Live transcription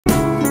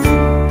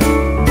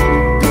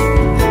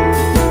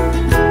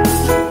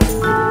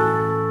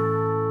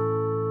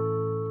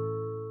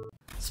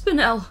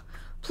Spinel,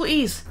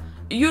 please,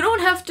 you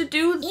don't have to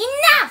do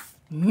Enough!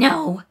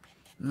 No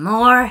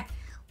more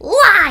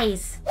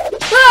lies!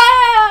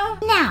 Ah!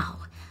 Now,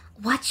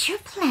 watch your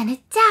planet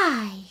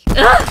die.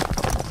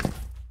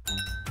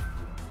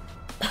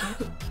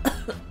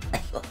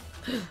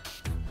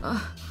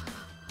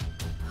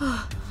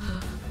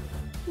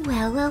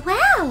 Well,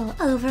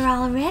 over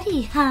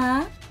already,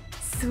 huh?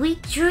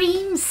 Sweet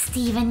dreams,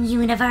 Steven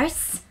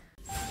Universe.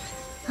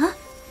 Huh?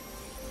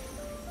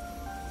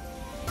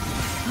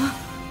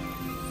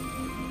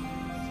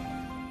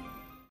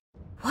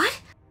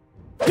 What?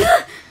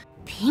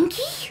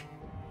 Pinky?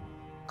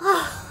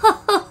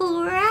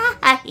 Oh,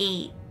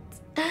 right.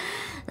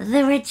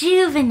 The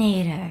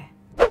Rejuvenator.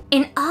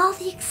 In all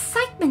the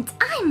excitement,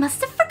 I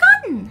must have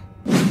forgotten.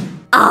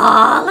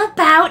 All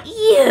about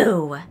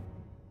you.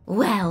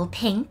 Well,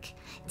 Pink,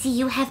 do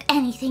you have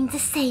anything to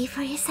say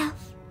for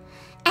yourself?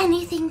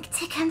 Anything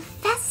to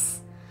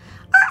confess?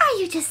 Or are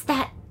you just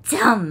that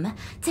dumb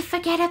to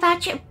forget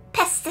about your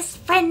bestest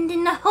friend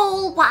in the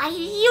whole wide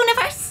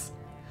universe?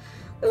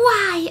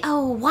 Why,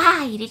 oh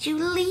why did you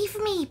leave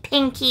me,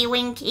 Pinky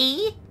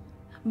Winky?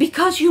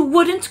 Because you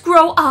wouldn't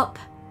grow up.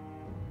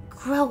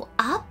 Grow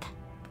up?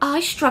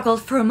 I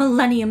struggled for a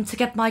millennium to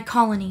get my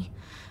colony,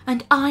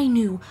 and I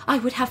knew I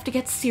would have to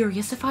get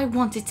serious if I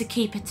wanted to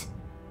keep it.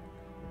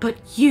 But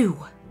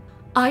you,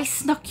 I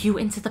snuck you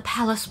into the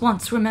palace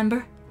once,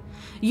 remember?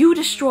 You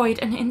destroyed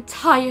an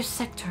entire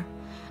sector,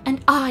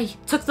 and I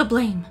took the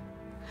blame.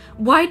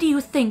 Why do you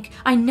think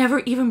I never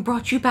even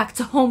brought you back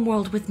to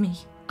Homeworld with me?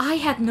 I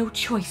had no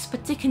choice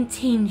but to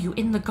contain you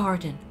in the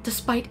garden.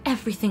 Despite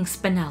everything,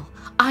 Spinel,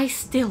 I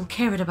still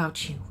cared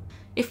about you.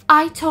 If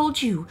I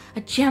told you,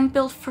 a gem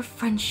built for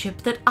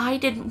friendship, that I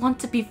didn't want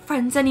to be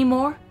friends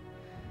anymore,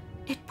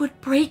 it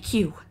would break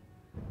you.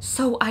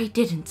 So I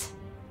didn't.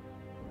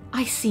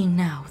 I see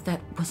now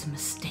that was a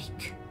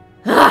mistake.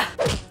 Ugh!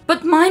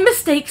 But my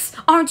mistakes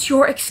aren't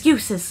your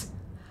excuses.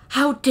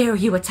 How dare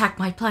you attack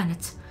my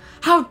planet?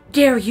 How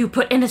dare you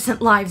put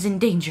innocent lives in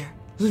danger?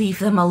 Leave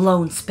them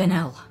alone,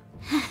 Spinel.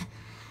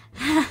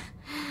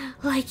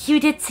 Like you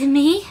did to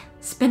me?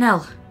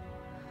 Spinel,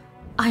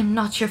 I'm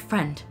not your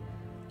friend.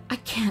 I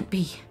can't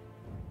be.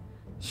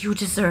 You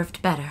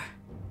deserved better.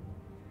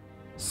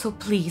 So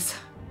please,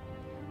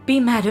 be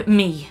mad at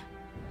me.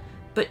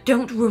 But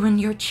don't ruin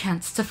your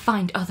chance to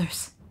find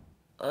others.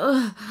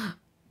 Oh,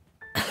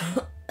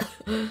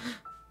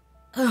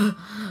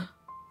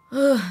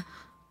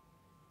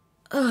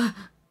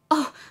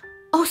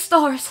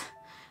 stars.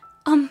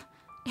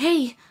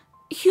 Hey,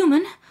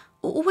 human,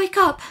 wake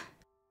up.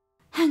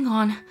 Hang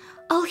on,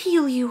 I'll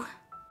heal you.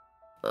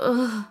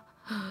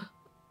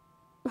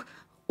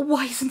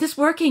 Why isn't this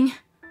working?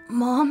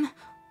 Mom,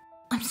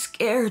 I'm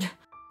scared.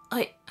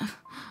 I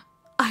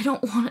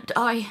don't want to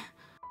die.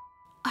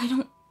 I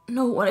don't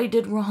know what I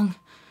did wrong.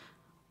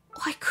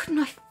 Why couldn't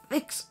I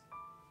fix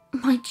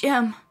my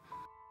gem?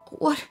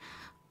 What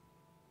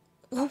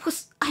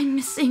was I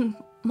missing,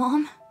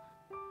 Mom?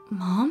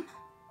 Mom?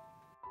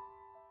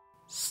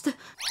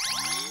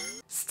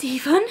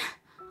 Steven?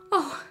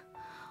 Oh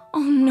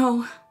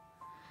no.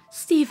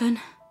 Steven,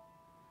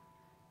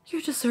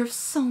 you deserve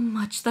so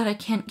much that I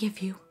can't give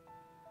you.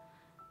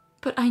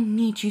 But I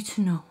need you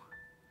to know,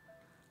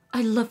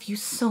 I love you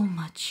so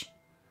much.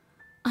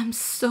 I'm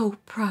so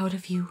proud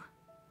of you.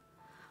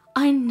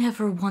 I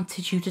never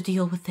wanted you to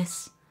deal with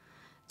this,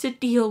 to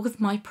deal with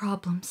my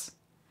problems,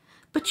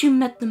 but you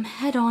met them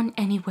head on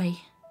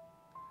anyway.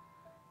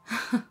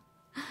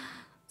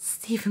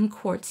 Stephen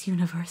Quartz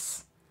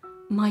Universe,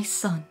 my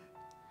son,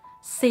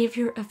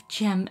 savior of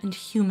gem and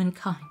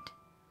humankind.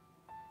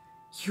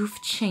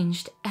 You've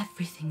changed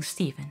everything,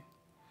 Stephen.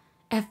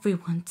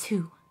 Everyone,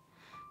 too.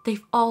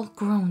 They've all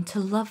grown to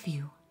love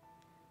you.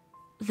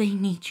 They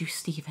need you,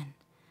 Stephen,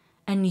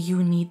 and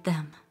you need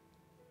them.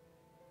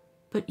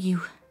 But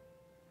you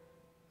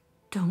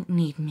don't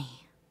need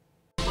me.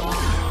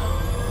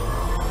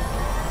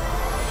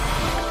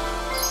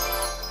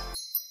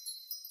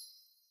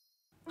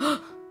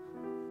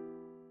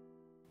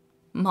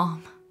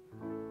 Mom.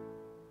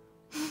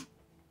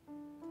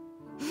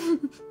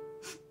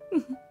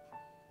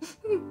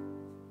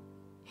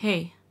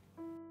 Hey,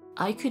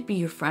 I could be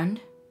your friend,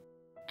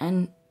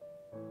 and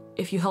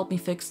if you help me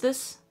fix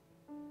this,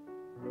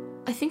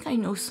 I think I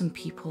know some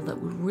people that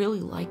would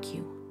really like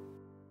you.